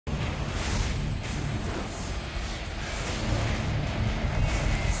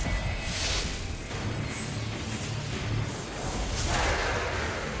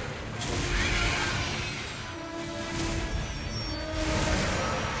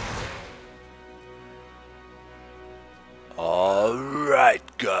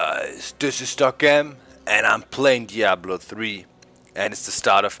Alright guys, this is Docm and I'm playing Diablo 3 and it's the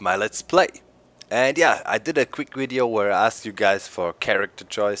start of my let's play. And yeah, I did a quick video where I asked you guys for character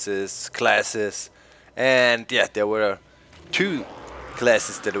choices, classes, and yeah, there were two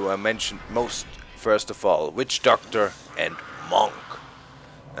classes that were mentioned most. First of all, Witch Doctor and Monk.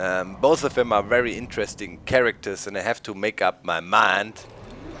 Both of them are very interesting characters and I have to make up my mind.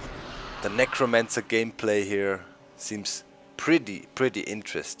 The Necromancer gameplay here seems pretty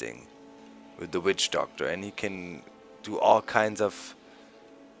interesting with the Witch Doctor, and he can do all kinds of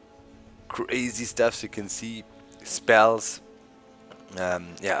crazy stuff. So you can see spells,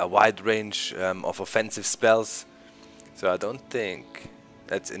 yeah, a wide range of offensive spells. So I don't think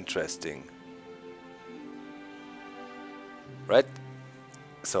that's interesting, right?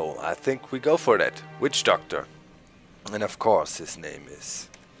 So I think we go for that Witch Doctor, and of course his name is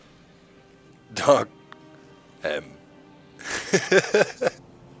Docm.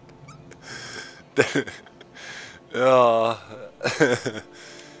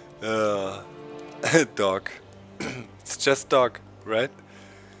 Dog. It's just dog, right?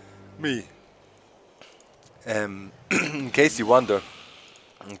 Me. In case you wonder,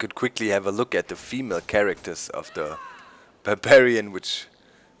 you could quickly have a look at the female characters of the Barbarian, which,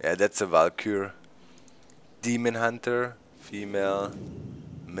 yeah, that's a Valkyr. Demon Hunter, female,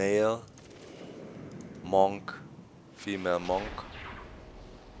 male. Monk, female monk.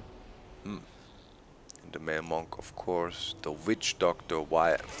 And the male monk, of course. The Witch Doctor,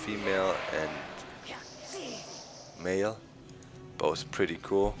 female and male. Both pretty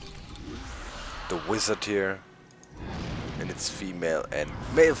cool. The Wizard here, and it's female and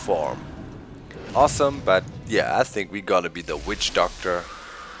male form. Awesome, but yeah, I think we gotta be the Witch Doctor.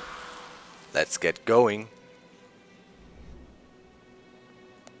 Let's get going.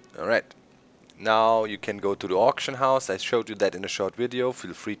 Alright. Now you can go to the auction house. I showed you that in a short video.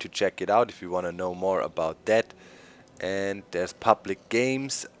 Feel free to check it out if you want to know more about that. And there's public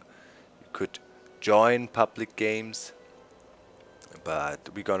games. You could join public games. But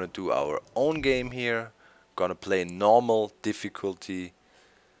we're gonna do our own game here. Gonna play normal difficulty.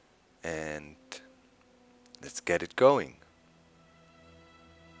 And let's get it going.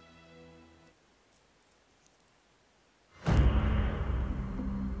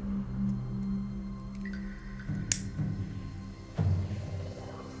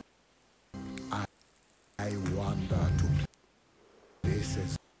 I wander to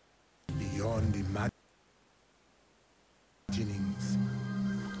places beyond imaginings,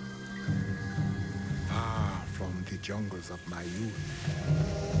 far from the jungles of my youth.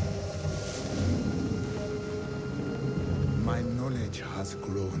 My knowledge has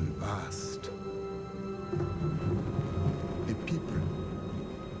grown vast. The people,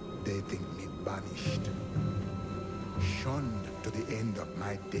 they think me banished, shunned to the end of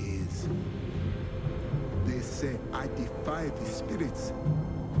my days. They say I defy the spirits,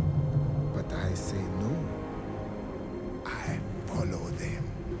 but I say no. I follow them.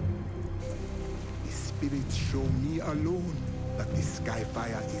 The spirits show me alone that the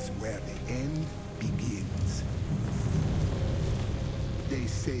Skyfire is where the end begins. They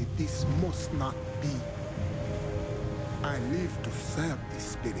say this must not be. I live to serve the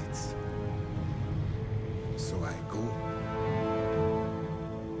spirits. So I go.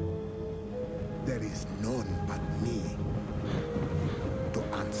 There is none but me to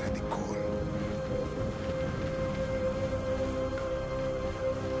answer the call.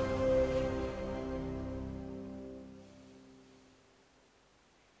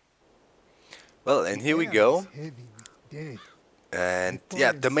 Well, and here we go. And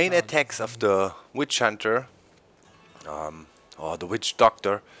yeah, the main attacks of the Witch Hunter, or the Witch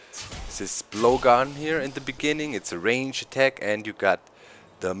Doctor, is this blowgun here in the beginning. It's a range attack, and you got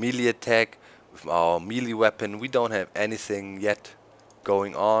the melee attack. With our melee weapon, we don't have anything yet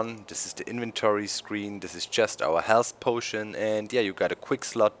going on. This is the inventory screen. This is just our health potion, and yeah, you got a quick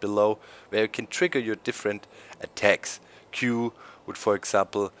slot below where you can trigger your different attacks. Q would, for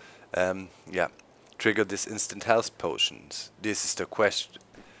example, yeah, trigger this instant health potions. This is the quest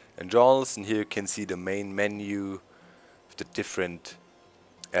and journals, and here you can see the main menu with the different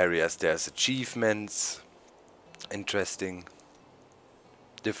areas. There's achievements, interesting.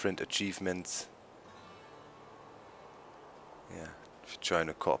 Different achievements. Yeah, if you join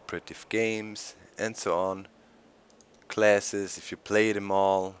a cooperative games and so on. Classes, if you play them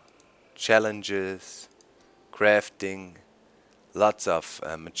all. Challenges, crafting, lots of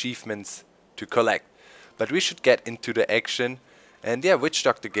achievements to collect. But we should get into the action. And yeah, Witch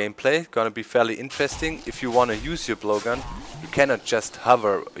Doctor gameplay gonna be fairly interesting. If you wanna use your blowgun, you cannot just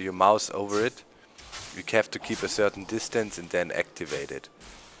hover your mouse over it. we have to keep a certain distance and then activate it.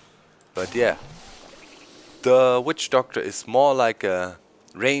 But yeah, the Witch Doctor is more like a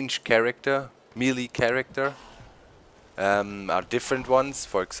range character, melee character. Are different ones,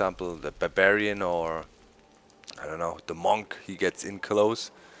 for example the Barbarian or I don't know, the Monk, he gets in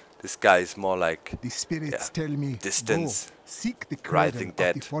close. This guy is more like The spirits tell me, distance, go, seek the Rising cradle of the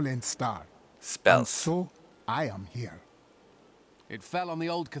Dead fallen star. And spells. so, I am here. It fell on the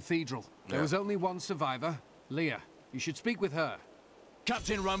old cathedral. There was only one survivor, Leah. You should speak with her.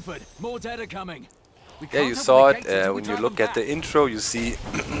 Captain Rumford, more dead are coming. Yeah, you saw it when you look at the intro. You see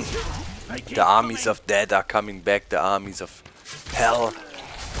the armies of dead are coming back, the armies of hell.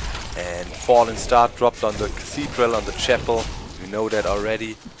 And Fallen Star dropped on the cathedral, on the chapel. You know that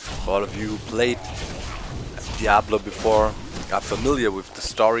already. For all of you who played Diablo before, are familiar with the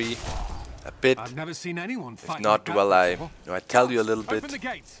story a bit. I've never seen anyone fight. If not, like well, I before. tell you a little bit. Open the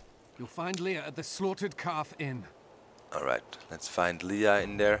gates. You'll find Leah at the Slaughtered Calf Inn. Alright, let's find Leah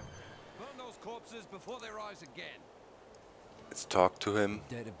in there. Burn those corpses before they rise again. Let's talk to him.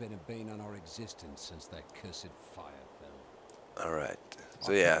 Dead have been a bane on our existence since that cursed fire fell. Alright,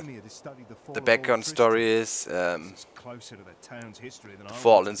 so yeah, the background story is the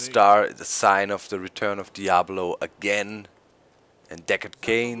Fallen Star is a sign of the return of Diablo again. And Deckard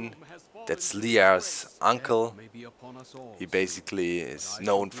Cain, that's Leah's uncle. He basically is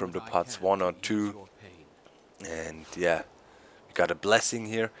known from the parts 1 or 2. And yeah, we got a blessing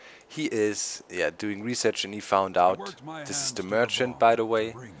here. He is doing research and he found out, this is the merchant by the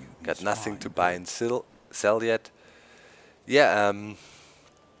way, got nothing to buy and sell yet. Yeah,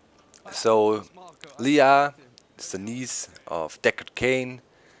 so Leah is the niece of Deckard Cain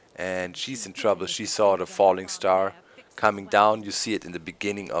and she's in trouble. She saw the falling star coming down. You see it in the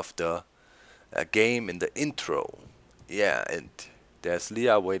beginning of the game, in the intro. Yeah, and there's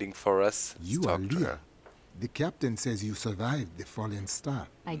Leah waiting for us. Let's You are talk to Leah. her. The captain says you survived the fallen star.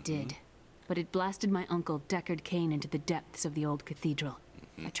 I did, but it blasted my uncle Deckard Cain into the depths of the old cathedral.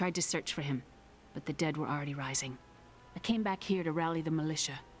 I tried to search for him, but the dead were already rising. I came back here to rally the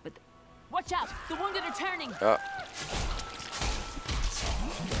militia, but... Watch out! The wounded are turning!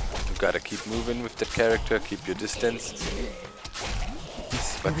 You gotta keep moving with the character, keep your distance.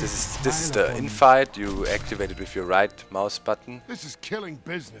 But this is the infight. You activate it with your right mouse button. This is killing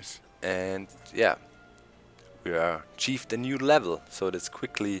business. And yeah, we are achieved a new level. So let's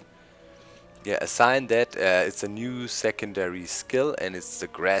quickly assign that. It's a new secondary skill and it's the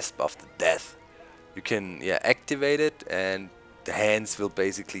Grasp of the Death. You can activate it and the hands will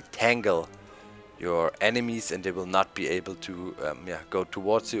basically tangle your enemies and they will not be able to go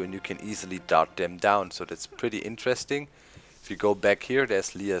towards you and you can easily dart them down. So that's pretty interesting. If you go back here,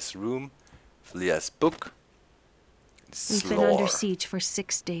 there's Leah's room, Leah's book. We've been under siege for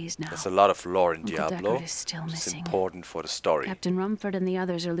 6 days now. There's a lot of lore in Uncle Diablo. Deckard is still It's missing. important for the story. Captain Rumford and the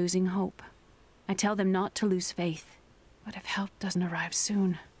others are losing hope. I tell them not to lose faith, but if help doesn't arrive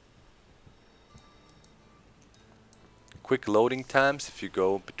soon... Quick loading times if you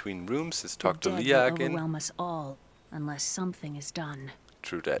go between rooms. Let's talk to the dead Leah will again. overwhelm us all, unless something is done.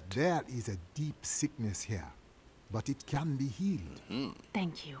 True that. There is a deep sickness here, but it can be healed.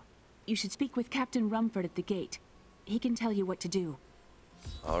 Thank you. You should speak with Captain Rumford at the gate. He can tell you what to do.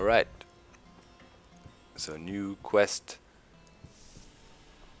 Alright. So new quest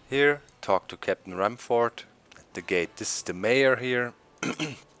here. Talk to Captain Rumford at the gate. This is the mayor here.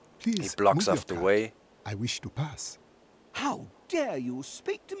 Please, He blocks move off the your way. cart. I wish to pass. How dare you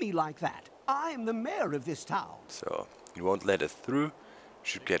speak to me like that? I'm the mayor of this town. So you won't let us through.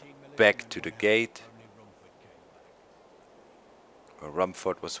 Should get back to the gate. Where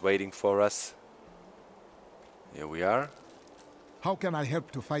Rumford was waiting for us. Here we are. How can I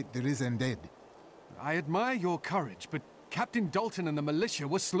help to fight the risen dead? I admire your courage, but Captain Dalton and the militia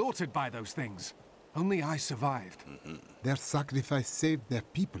were slaughtered by those things. Only I survived. Their sacrifice saved their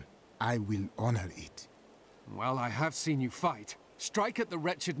people. I will honor it. Well, I have seen you fight. Strike at the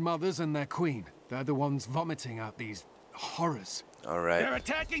wretched mothers and their queen. They're the ones vomiting out these horrors. Alright. They're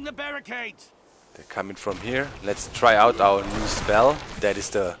attacking the barricades. They're coming from here. Let's try out our new spell. That is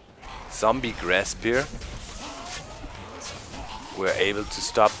the zombie grasp here. We're able to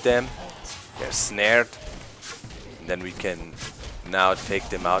stop them. They're snared. And then we can now take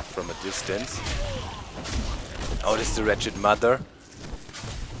them out from a distance. Oh, this is the wretched mother.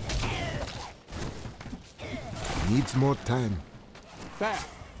 Needs more time. There!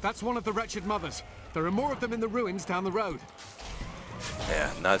 That's one of the wretched mothers. There are more of them in the ruins down the road.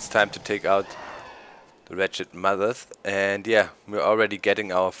 Yeah, now it's time to take out the wretched mothers. And yeah, we're already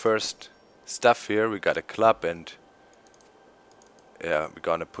getting our first stuff here. We got a club and yeah, we're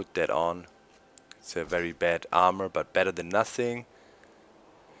gonna put that on. It's a very bad armor, but better than nothing.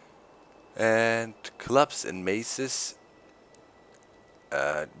 And clubs and maces.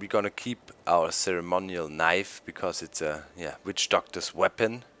 We're gonna keep our ceremonial knife because it's a witch doctor's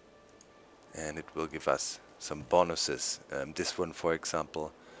weapon, and it will give us some bonuses. This one, for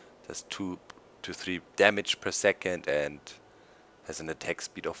example, does 2 to 3 damage per second and has an attack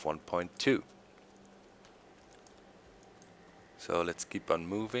speed of 1.2. So let's keep on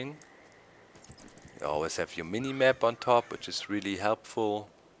moving. You always have your mini map on top, which is really helpful.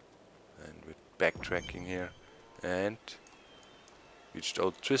 And we're backtracking here and reached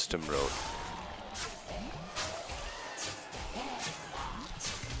Old Tristram Road.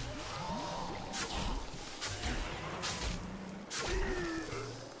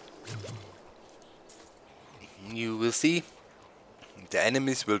 You will see the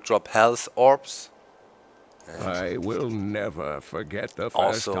enemies will drop health orbs. I will never forget the first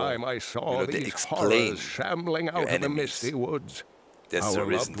Also, time I saw they these explain horrors shambling your out of the enemies. misty woods. There's a Our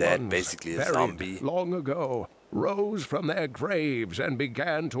risen loved dead, ones, basically a buried zombie. long ago, rose from their graves and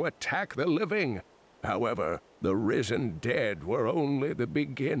began to attack the living. However, the risen dead were only the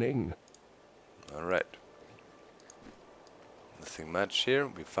beginning. Alright. Nothing much here,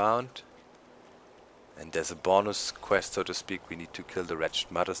 we found. And there's a bonus quest, so to speak. We need to kill the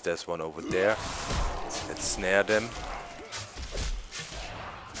wretched mothers. There's one over there. Let's snare them.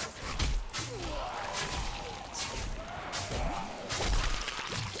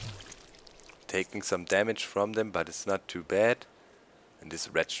 Taking some damage from them, but it's not too bad. And this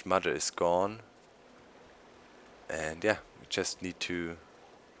wretched mother is gone. And yeah, we just need to...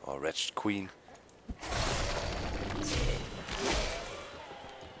 or wretched queen.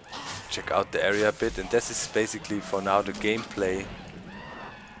 Check out the area a bit, and this is basically for now the gameplay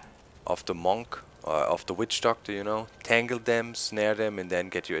of the monk, or of the witch doctor, you know. Tangle them, snare them, and then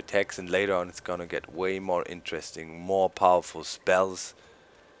get your attacks, and later on it's gonna get way more interesting, more powerful spells.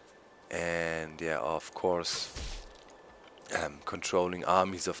 And yeah, of course, controlling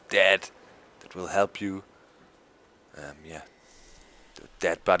armies of dead that will help you. Yeah, the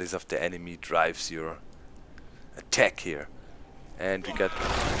dead bodies of the enemy drives your attack here. And we got...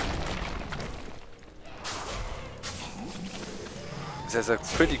 It has a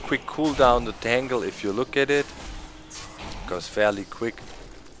pretty quick cooldown, the tangle, if you look at it. It goes fairly quick,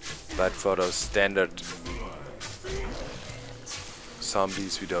 but for those standard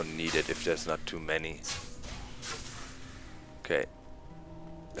zombies we don't need it if there's not too many. Okay,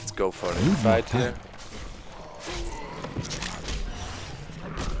 let's go for a fight here.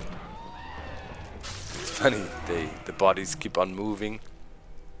 It's funny, the bodies keep on moving.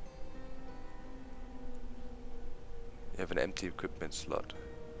 You have an empty equipment slot.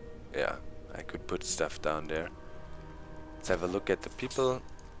 Yeah, I could put stuff down there. Let's have a look at the people.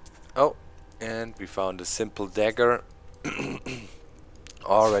 Oh, and we found a simple dagger.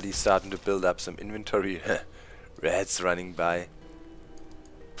 Already starting to build up some inventory. Rats running by.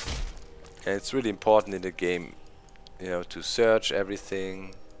 And it's really important in the game, you know, to search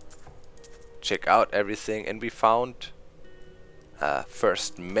everything, check out everything, and we found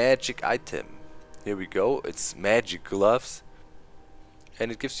first magic item. Here we go, it's magic gloves,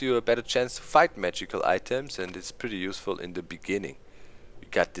 and it gives you a better chance to fight magical items, and it's pretty useful in the beginning. We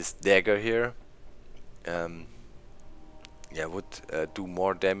got this dagger here. Yeah, would do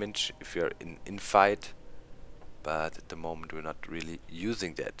more damage if you're in fight, but at the moment we're not really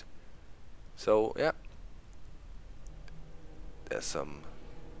using that. So yeah, there's some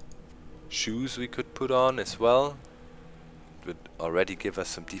shoes we could put on as well. It would already give us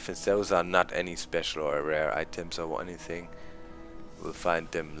some defense. Those are not any special or rare items or anything. We'll find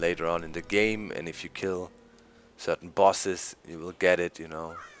them later on in the game, and if you kill certain bosses you will get it, you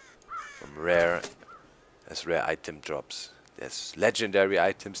know, from rare as rare item drops. There's legendary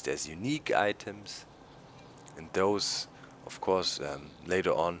items, there's unique items, and those of course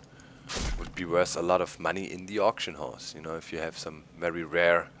later on would be worth a lot of money in the auction house, you know, if you have some very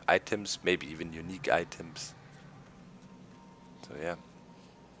rare items, maybe even unique items. So yeah,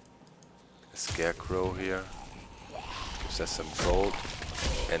 a scarecrow here gives us some gold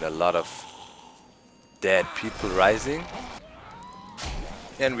and a lot of dead people rising.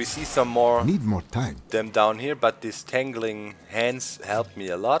 And we see some more Need more time. them down here, but these tangling hands help me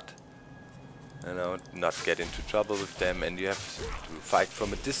a lot. You know, not get into trouble with them, and you have to fight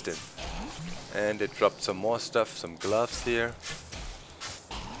from a distance. And they dropped some more stuff, some gloves here.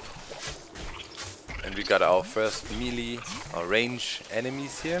 And we got our first melee or range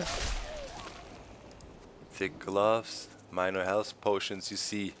enemies here. Thick gloves, minor health potions. You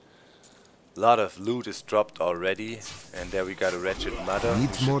see A lot of loot is dropped already, and there we got a wretched mother. We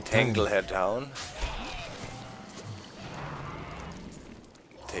should tangle her down.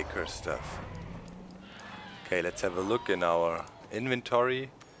 Take her stuff. Okay, let's have a look in our inventory. You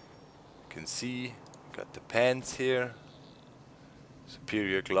can see, got the pants here.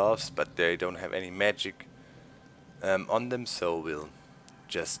 Superior gloves, but they don't have any magic on them, so we'll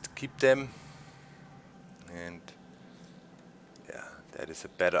just keep them. And yeah, that is a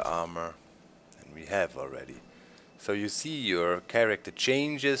better armor than we have already. So you see your character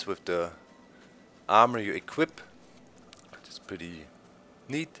changes with the armor you equip, which is pretty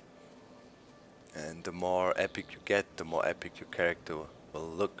neat. And the more epic you get, the more epic your character will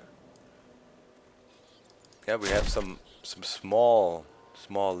look. Yeah, we have some small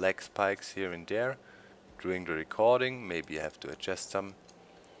lag spikes here and there during the recording. Maybe I have to adjust some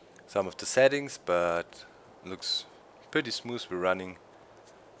of the settings, but looks pretty smooth. We're running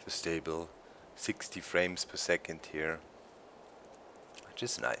for stable 60 frames per second here, which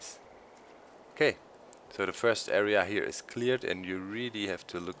is nice. Okay, so the first area here is cleared, and you really have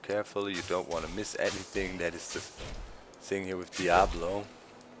to look carefully. You don't want to miss anything. That is the thing here with Diablo.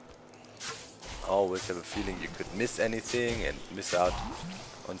 Always have a feeling you could miss anything and miss out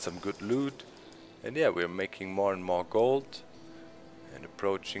on some good loot. And yeah, we're making more and more gold and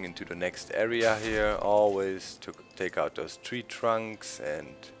approaching into the next area here. Always to take out those tree trunks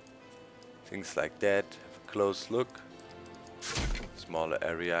and things like that. Have a close look. Smaller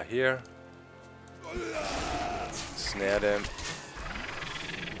area here. Snare them.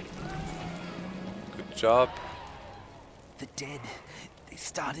 Good job. The dead. They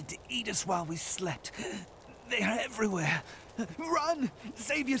started to eat us while we slept. They are everywhere. Run!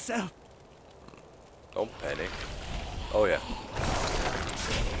 Save yourself! Don't panic. Oh yeah.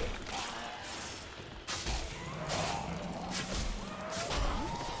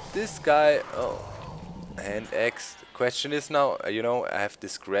 This guy, oh, hand axe. The question is now, you know, I have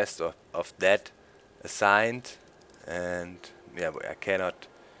this crest of that assigned, and yeah, I cannot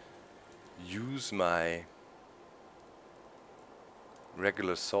use my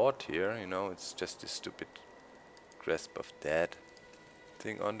regular sword here, you know. It's just this stupid grasp of that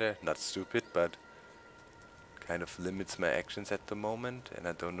thing on there. Not stupid, but kind of limits my actions at the moment, and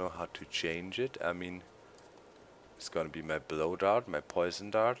I don't know how to change it. I mean, it's gonna be my blow dart, my poison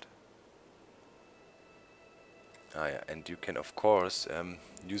dart. Ah yeah, and you can of course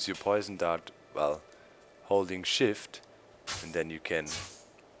use your poison dart while holding shift, and then you can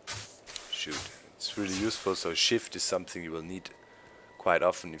shoot. It's really useful, so shift is something you will need quite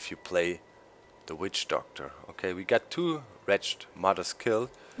often if you play the Witch Doctor. Okay, we got 2 wretched mothers killed,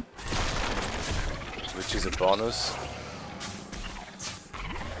 which is a bonus.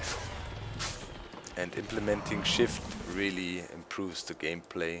 And implementing shift really improves the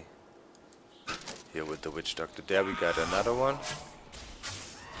gameplay here with the Witch Doctor. There we got another one.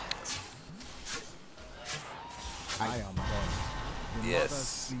 I am done. The Yes. mothers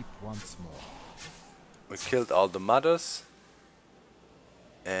sleep once more. We killed all the mothers.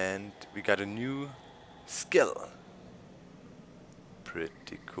 And we got a new skill.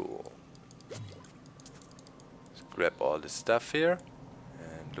 Pretty cool. Let's grab all this stuff here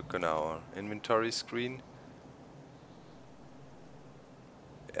and look on our inventory screen.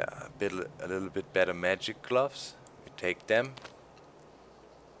 Yeah, a little bit better magic gloves. We take them.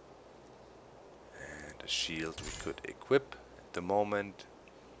 And a shield we could equip at the moment.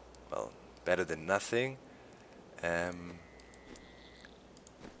 Well, better than nothing.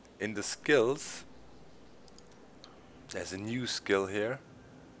 In the skills, there's a new skill here.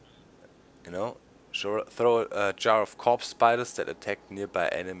 You know, throw a jar of corpse spiders that attack nearby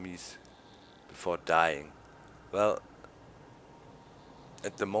enemies before dying. Well,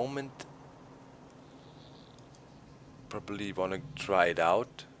 at the moment, probably want to try it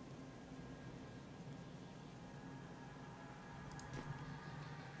out.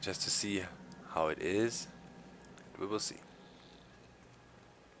 Just to see how it is. We will see.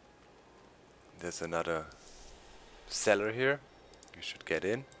 There's another cellar here. You should get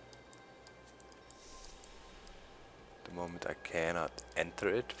in. At the moment I cannot enter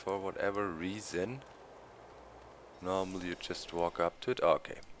it for whatever reason. Normally you just walk up to it.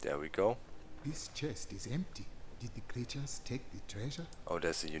 Okay, there we go. This chest is empty. Did the creatures take the treasure? Oh,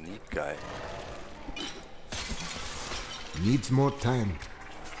 there's a unique guy. Needs more time.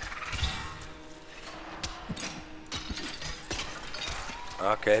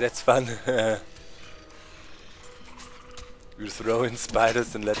 Okay, that's fun. You throw in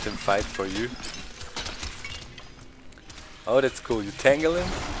spiders and let them fight for you. Oh, that's cool. You tangle him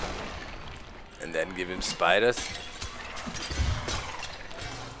and then give him spiders.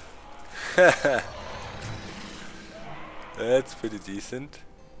 That's pretty decent.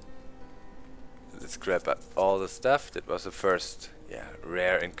 Let's grab up all the stuff. That was the first, yeah,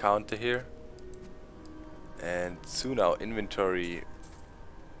 rare encounter here. And soon our inventory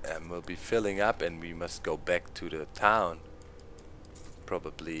will be filling up, and we must go back to the town.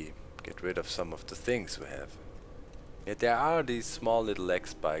 Probably get rid of some of the things we have. Yeah, there are these small little leg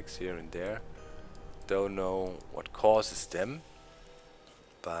spikes here and there. Don't know what causes them,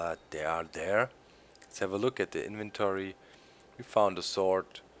 but they are there. Let's have a look at the inventory. We found a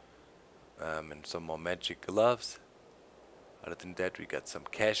sword and some more magic gloves. Other than that, we got some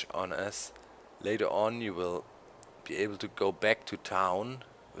cash on us. Later on you will be able to go back to town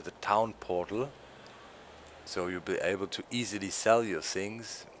with a town portal, so you'll be able to easily sell your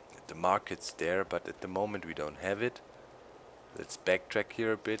things. The market's there, but at the moment we don't have it. Let's backtrack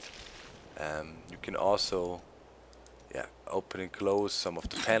here a bit. You can also, yeah, open and close some of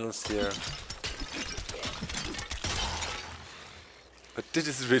the panels here. But this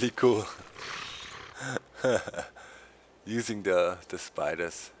is really cool. Using the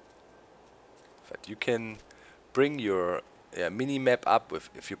spiders. But you can bring your mini map up with,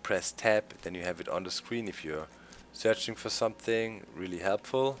 if you press tab, then you have it on the screen if you're searching for something. Really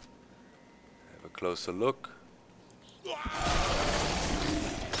helpful. Have a closer look. And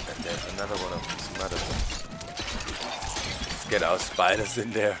there's another one of these mothers. Let's get our spiders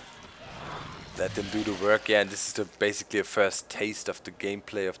in there. Let them do the work. Yeah, and this is basically a first taste of the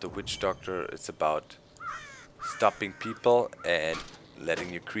gameplay of the Witch Doctor. It's about stopping people and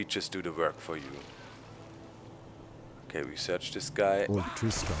letting your creatures do the work for you. Okay, we search this guy. Old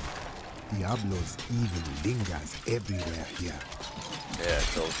Tristram, Diablo's evil lingers everywhere here. Yeah,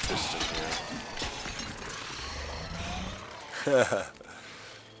 it's old Tristan here.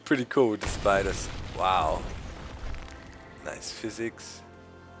 Pretty cool with the spiders. Wow. Nice physics.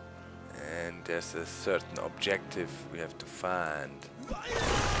 And there's a certain objective we have to find.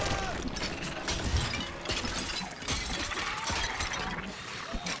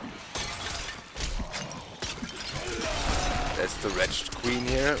 That's the wretched queen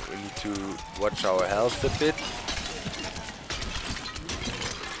here. We need to watch our health a bit.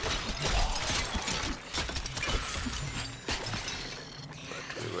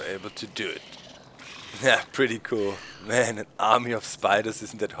 But we were able to do it. Yeah, pretty cool. Man, an army of spiders,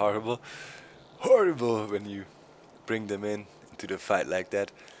 isn't that horrible? Horrible when you bring them into the fight like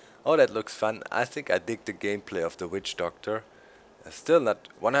that. Oh, that looks fun. I think I dig the gameplay of the Witch Doctor. Still not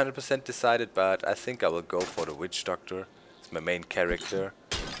 100% decided, but I think I will go for the Witch Doctor. It's my main character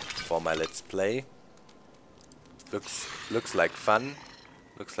for my Let's Play. Looks like fun.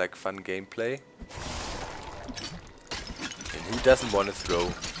 Looks like fun gameplay. And who doesn't want to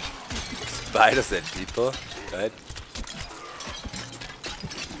throw spiders at people, right?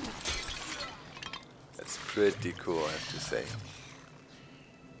 That's pretty cool, I have to say.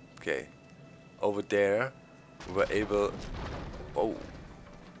 Okay, over there we were able. Oh,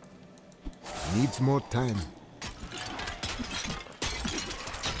 Needs more time.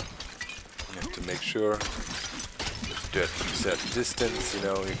 you have to make sure to a certain distance. You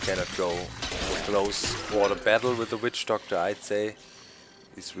know, you cannot go close quarter battle with the Witch Doctor. I'd say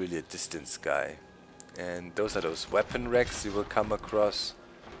he's really a distance guy. And those are those weapon racks you will come across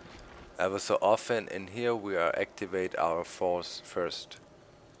ever so often. And here we are activate our first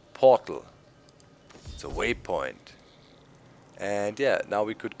portal. It's a waypoint. And yeah, now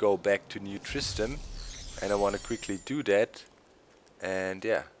we could go back to New Tristram, and I want to quickly do that. And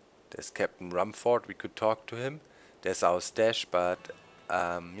yeah, there's Captain Rumford, we could talk to him. There's our stash, but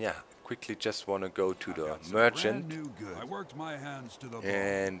yeah, quickly just want to go to the merchant I worked my hands to the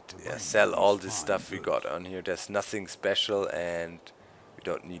and sell all this stuff we got on here. There's nothing special and we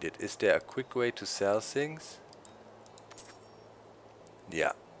don't need it. Is there a quick way to sell things?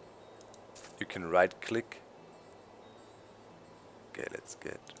 Yeah, you can right click. Okay, let's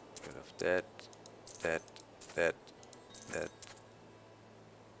get rid of that.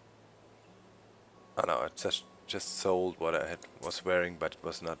 Oh no, it just sold what I was wearing, but it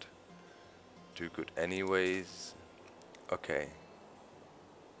was not too good anyways. Okay.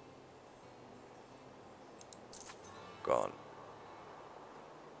 Gone.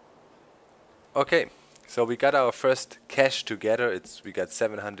 Okay, so we got our first cash together. We got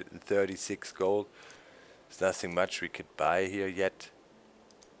 736 gold. There's nothing much we could buy here yet.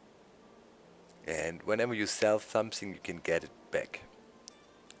 And whenever you sell something, you can get it back.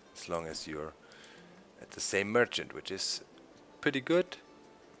 As long as you're at the same merchant, which is pretty good.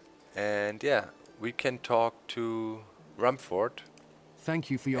 And yeah, we can talk to Rumford. Thank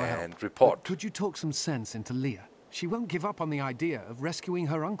you for your help. And report. But could you talk some sense into Leah? She won't give up on the idea of rescuing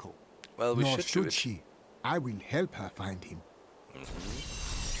her uncle. Well, we Nor should do should it. she. I will help her find him.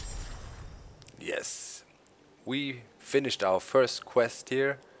 Yes. We finished our first quest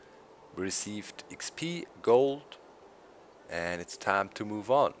here. We received XP, gold, and it's time to move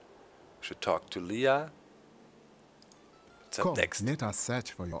on. We should talk to Leah. What's up Come, next? let us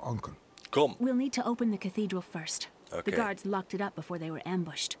search for your uncle. Come. We'll need to open the cathedral first. Okay. The guards locked it up before they were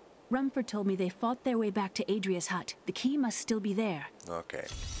ambushed. Rumford told me they fought their way back to Adria's hut. The key must still be there. Okay.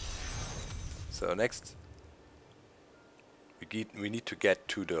 So next, we need to get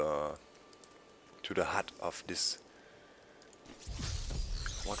to the hut of this.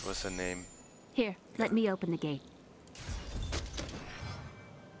 What was her name? Here, let me open the gate.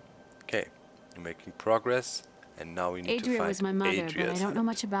 Okay, we're making progress, and now we need to Adria find was my mother, but I Adria's don't know hut.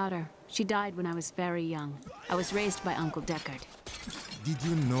 much about her. She died when I was very young. I was raised by Uncle Deckard. Did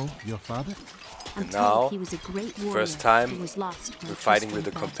you know your father? I'm And now, told he was a great warrior first time who was lost when we're fighting with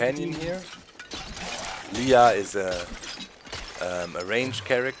a Tristan fell to the companion demons. here. Leah is a ranged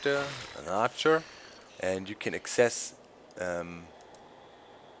character, an archer, and you can access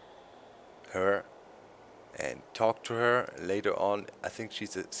her and talk to her later on. I think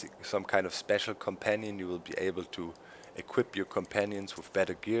she's some kind of special companion. You will be able to equip your companions with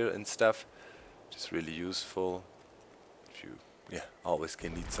better gear and stuff, which is really useful if you always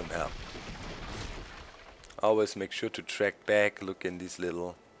can need some help. Always make sure to track back, look in these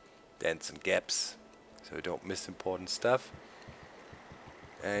little dents and gaps so you don't miss important stuff.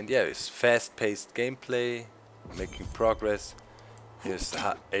 And yeah, it's fast-paced gameplay, making progress. Here's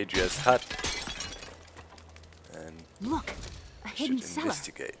Adria's hut, and Look, a we hidden should cellar.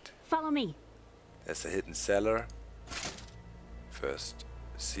 investigate. Follow me. There's a hidden cellar. First,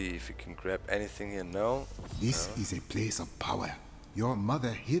 see if we can grab anything here. No. This is a place of power. Your mother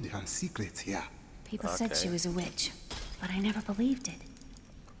hid her secrets here. People said she Okay. was a witch, but I never believed it.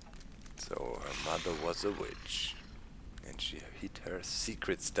 So her mother was a witch, and she hid her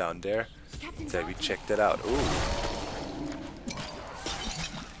secrets down there. So we checked that out. Ooh.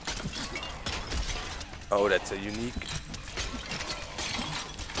 Oh, that's a unique.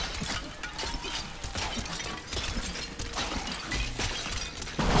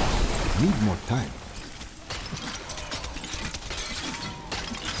 Need more time.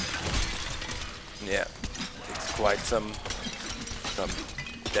 Yeah, takes quite some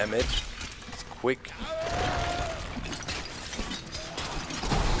damage. It's quick.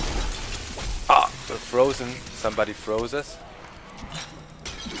 Ah, we're frozen. Somebody froze us.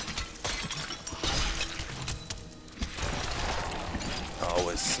 Oh,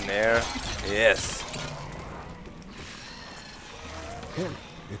 a snare. Yes. Hell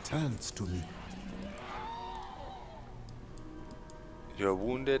returns to me. You're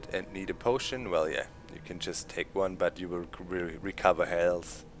wounded and need a potion. Well, yeah, you can just take one, but you will recover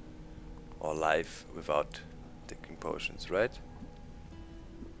health or life without taking potions, right?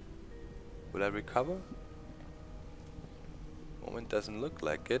 Will I recover? Moment doesn't look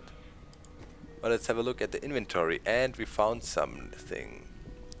like it. Well, let's have a look at the inventory, and we found something.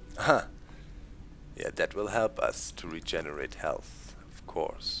 Aha! Yeah, that will help us to regenerate health, of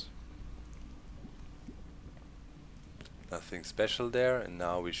course. Nothing special there, and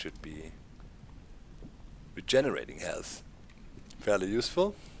now we should be regenerating health. Fairly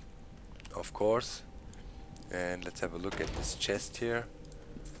useful, of course. And let's have a look at this chest here.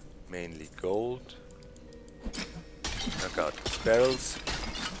 Mainly gold. Knock out these barrels.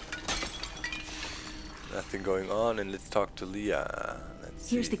 Nothing going on, and let's talk to Leah. Let's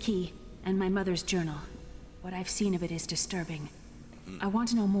Here's see. the key, and my mother's journal. What I've seen of it is disturbing. I want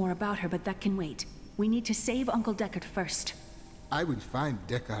to know more about her, but that can wait. We need to save Uncle Deckard first. I will find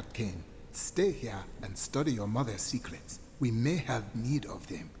Deckard Cain. Stay here and study your mother's secrets. We may have need of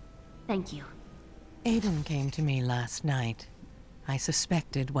them. Thank you. Aiden came to me last night. I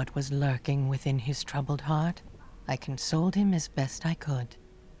suspected what was lurking within his troubled heart. I consoled him as best I could.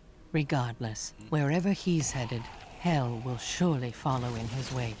 Regardless, wherever he's headed, hell will surely follow in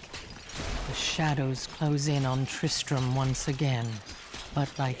his wake. The shadows close in on Tristram once again.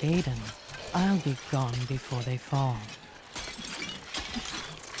 But like Aiden, I'll be gone before they fall.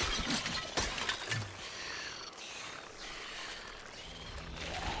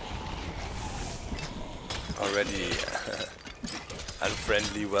 Already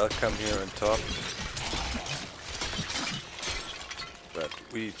unfriendly welcome here on top. But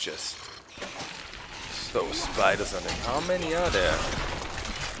we just throw spiders on them. How many are there?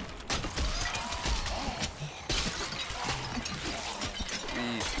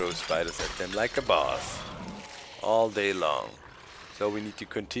 We throw spiders at them like a boss. All day long. So we need to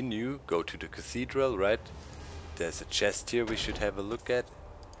continue, go to the cathedral, right? There's a chest here we should have a look at.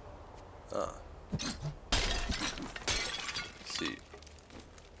 Ah. See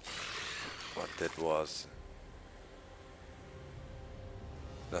what that was.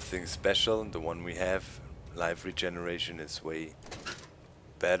 Nothing special. The one we have, life regeneration, is way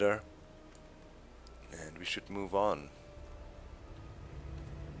better. And we should move on.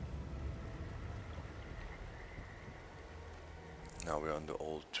 Now we're on the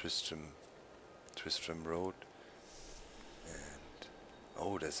old Tristram Road. And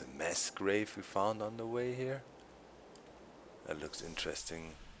oh, there's a mass grave we found on the way here. That looks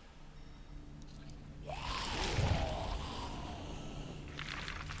interesting.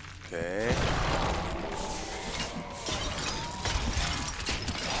 Okay.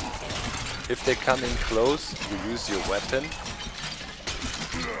 If they come in close, you use your weapon.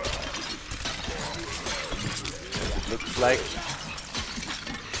 It looks like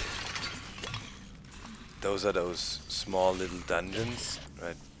those are those small little dungeons,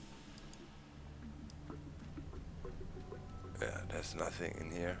 right? Yeah, there's nothing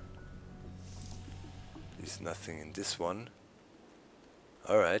in here. There's nothing in this one.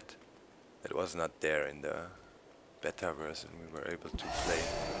 Alright. It was not there in the beta version we were able to play.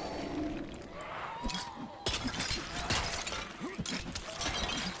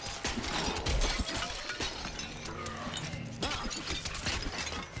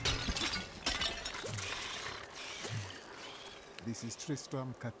 This is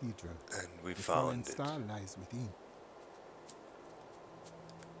Tristram Cathedral. And we the found it. star lies within.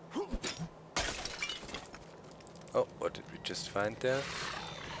 Oh, what did we just find there?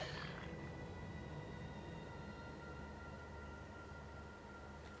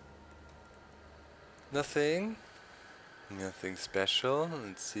 Nothing. Nothing special.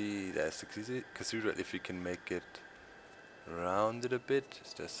 Let's see, there's the cathedral, if we can make it round it a bit.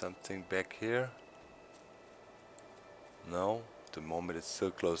 Is there something back here? No, at the moment it's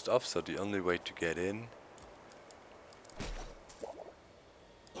still closed off, so the only way to get in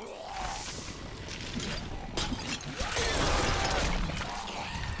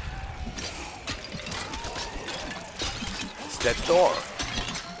is that door.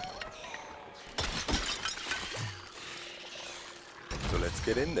 So let's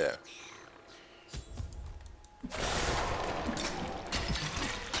get in there.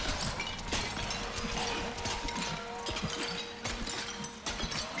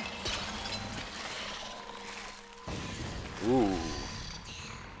 Ooh.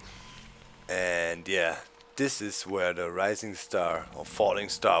 And yeah, this is where the rising star or falling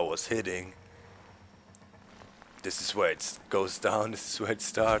star was hitting. This is where it goes down, this is where it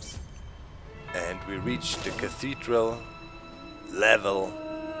starts. And we reached the cathedral level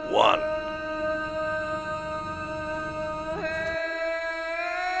 1.